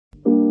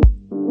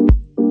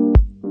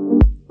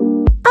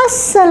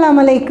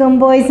Assalamu alaikum,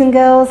 boys and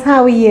girls.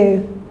 How are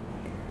you?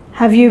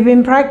 Have you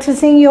been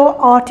practicing your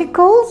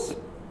articles?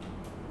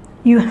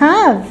 You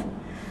have.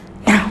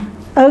 Now,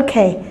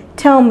 okay,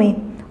 tell me,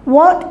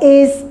 what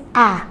is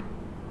a?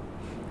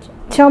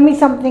 Tell me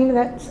something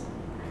that's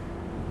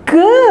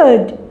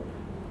good.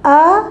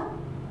 A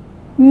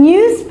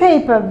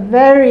newspaper,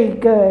 very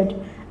good.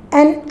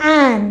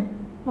 An.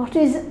 What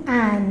is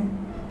an?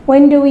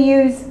 When do we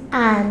use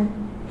an?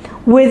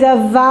 With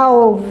a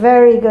vowel,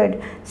 very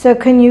good. So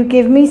can you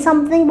give me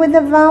something with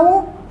a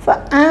vowel for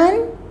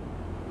an?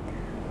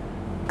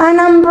 An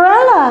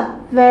umbrella,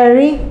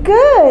 very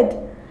good.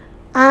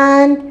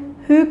 And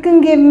who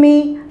can give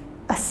me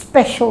a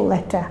special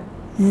letter?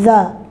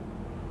 The.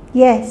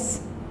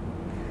 Yes.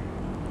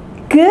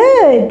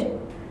 Good.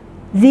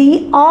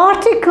 The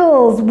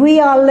articles. We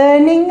are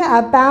learning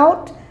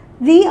about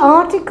the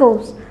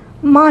articles.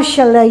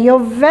 MashaAllah, you're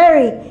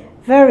very,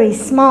 very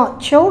smart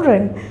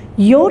children.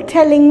 You're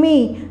telling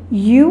me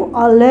you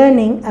are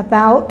learning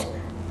about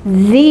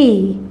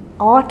the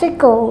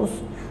articles.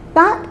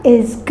 That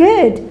is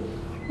good.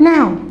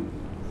 Now,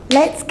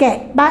 let's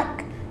get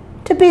back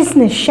to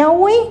business,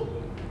 shall we?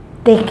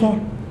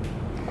 Dekhe.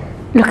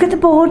 Look at the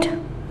board.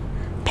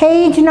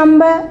 Page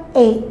number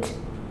 8.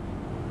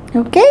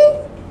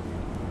 Okay?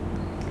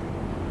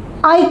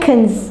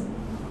 Icons.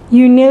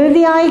 You know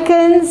the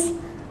icons.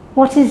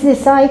 What is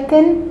this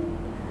icon?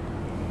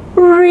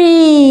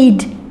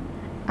 Read.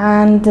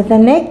 And the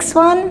next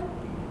one,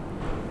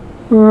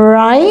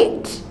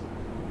 write.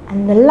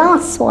 And the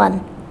last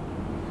one,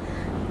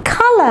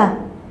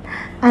 color.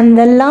 And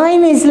the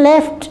line is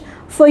left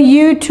for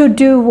you to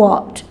do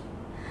what?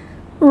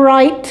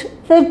 Write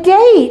the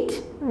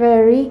date.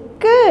 Very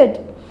good.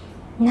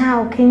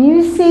 Now, can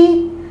you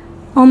see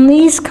on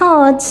these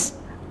cards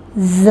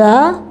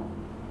the,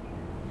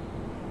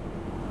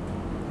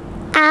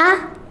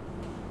 a,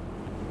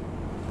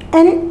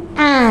 and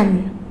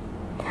an?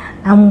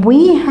 And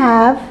we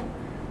have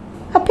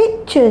a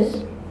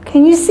pictures.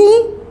 Can you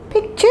see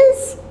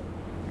pictures?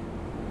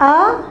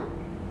 A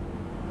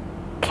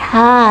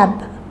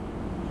cab.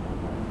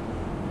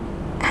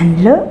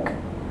 And look,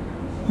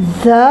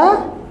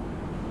 the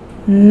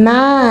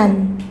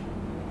man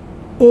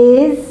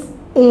is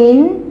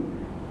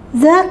in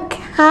the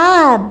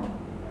cab.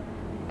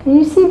 Can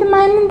you see the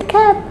man in the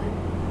cab?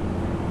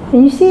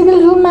 Can you see the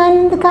little man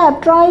in the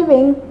cab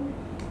driving?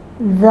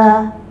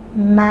 The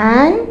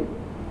man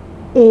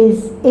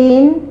is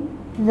in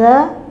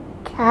the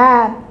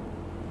cab.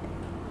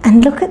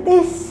 And look at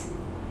this.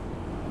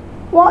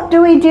 What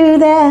do we do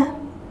there?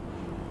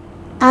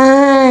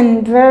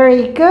 And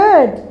very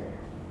good.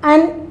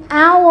 An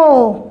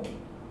owl.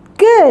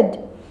 Good.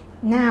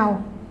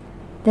 Now,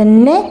 the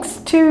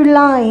next two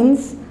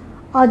lines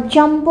are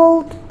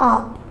jumbled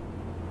up.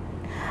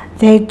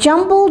 They're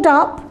jumbled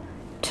up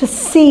to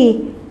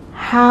see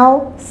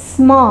how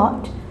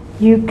smart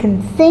you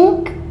can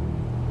think,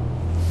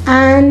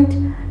 and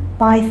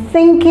by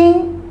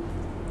thinking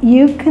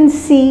you can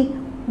see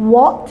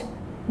what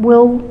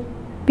will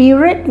be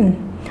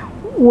written.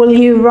 Will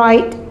you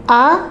write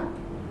a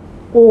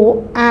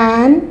or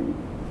an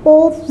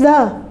or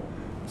the?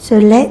 So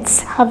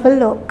let's have a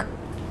look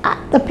at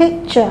the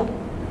picture.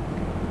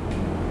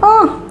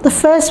 Oh, the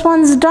first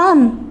one's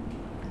done.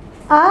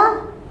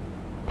 A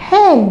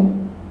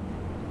pen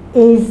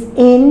is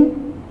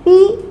in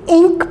the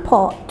ink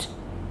pot.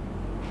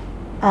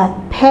 A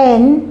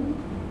pen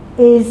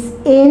is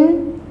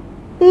in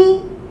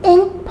the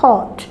ink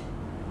pot.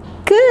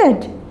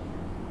 Good.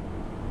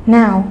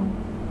 Now,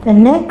 the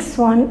next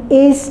one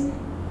is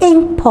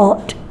ink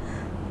pot.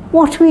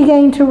 What are we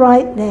going to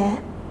write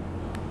there?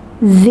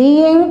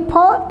 The ink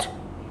pot,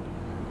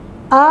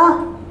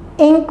 a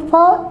ink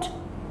pot,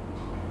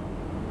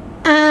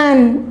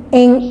 an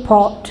ink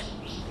pot.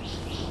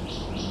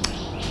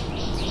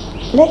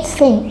 Let's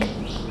think.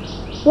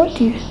 What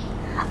do you?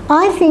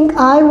 I think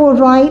I will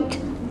write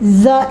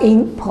the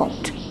ink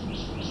pot.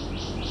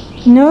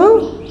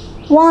 No?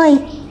 Why?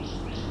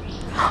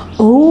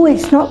 Oh,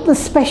 it's not the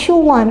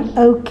special one.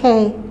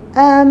 Okay.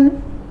 A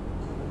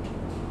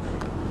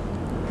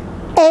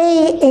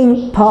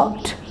ink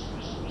pot.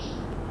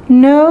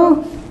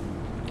 No?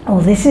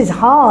 Oh, this is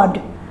hard.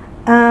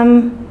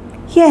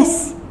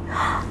 Yes.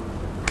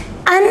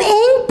 An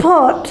ink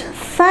pot.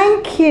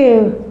 Thank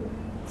you.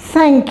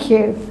 Thank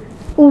you.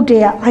 Oh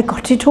dear, I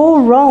got it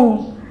all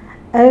wrong.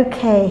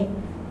 Okay.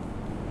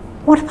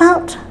 What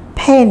about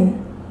pen?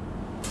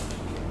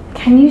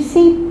 Can you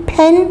see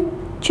pen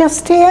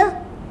just here?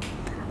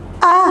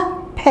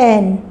 A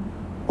pen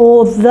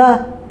or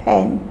the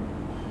pen?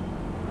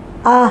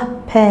 A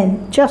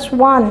pen, just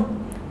one.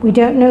 We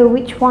don't know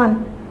which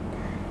one.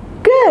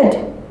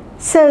 Good.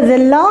 So the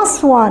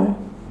last one,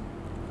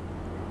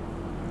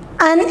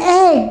 an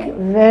egg.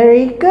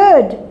 Very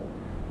good.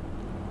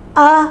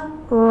 A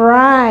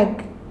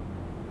rag.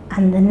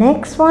 And the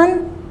next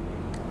one,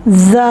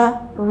 the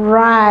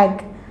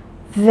rag.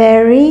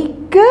 Very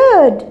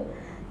good.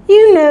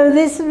 You know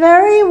this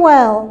very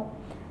well.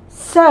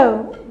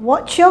 So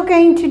what you're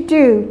going to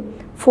do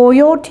for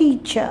your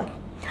teacher,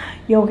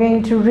 You're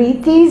going to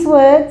read these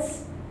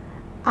words,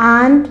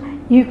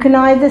 and you can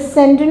either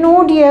send an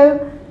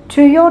audio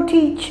to your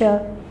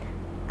teacher,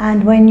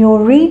 and when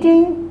you're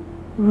reading,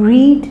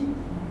 read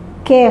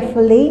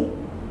carefully,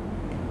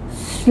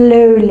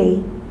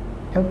 slowly,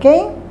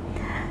 okay?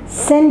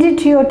 Send it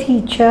to your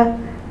teacher,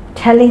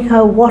 telling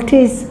her what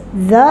is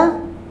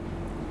the,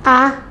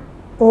 a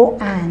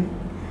or an.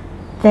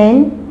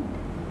 Then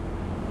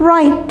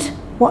write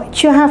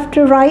what you have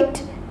to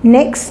write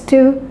next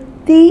to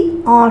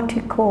the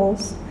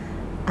articles,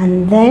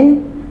 and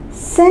then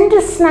send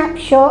a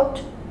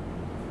snapshot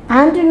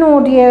and an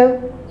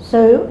audio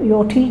so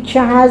your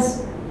teacher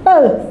has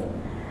both.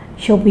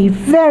 She'll be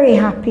very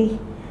happy.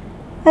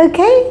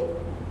 Okay,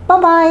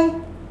 bye-bye.